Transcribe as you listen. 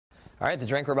All right, the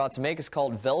drink we're about to make is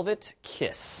called Velvet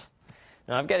Kiss.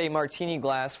 Now, I've got a martini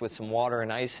glass with some water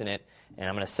and ice in it, and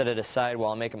I'm going to set it aside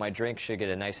while I'm making my drink. Should get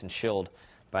it nice and chilled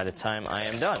by the time I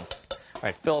am done. All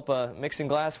right, fill up a mixing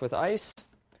glass with ice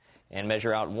and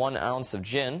measure out 1 ounce of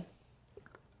gin.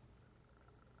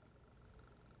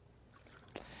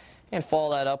 And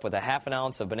follow that up with a ½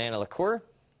 ounce of banana liqueur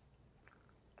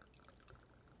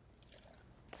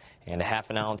and a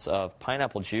 ½ ounce of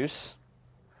pineapple juice.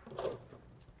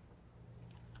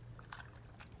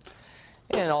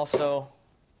 And also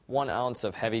 1 ounce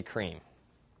of heavy cream.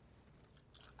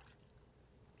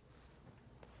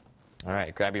 All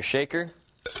right, grab your shaker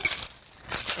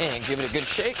and give it a good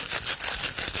shake.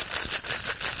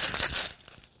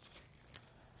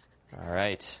 All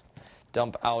right,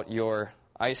 dump out your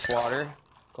ice water.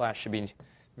 Glass should be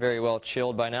very well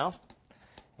chilled by now.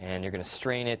 And you're going to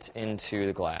strain it into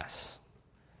the glass.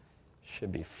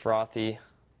 Should be frothy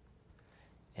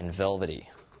and velvety.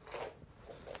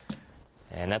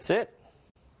 And that's it.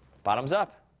 Bottoms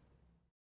up.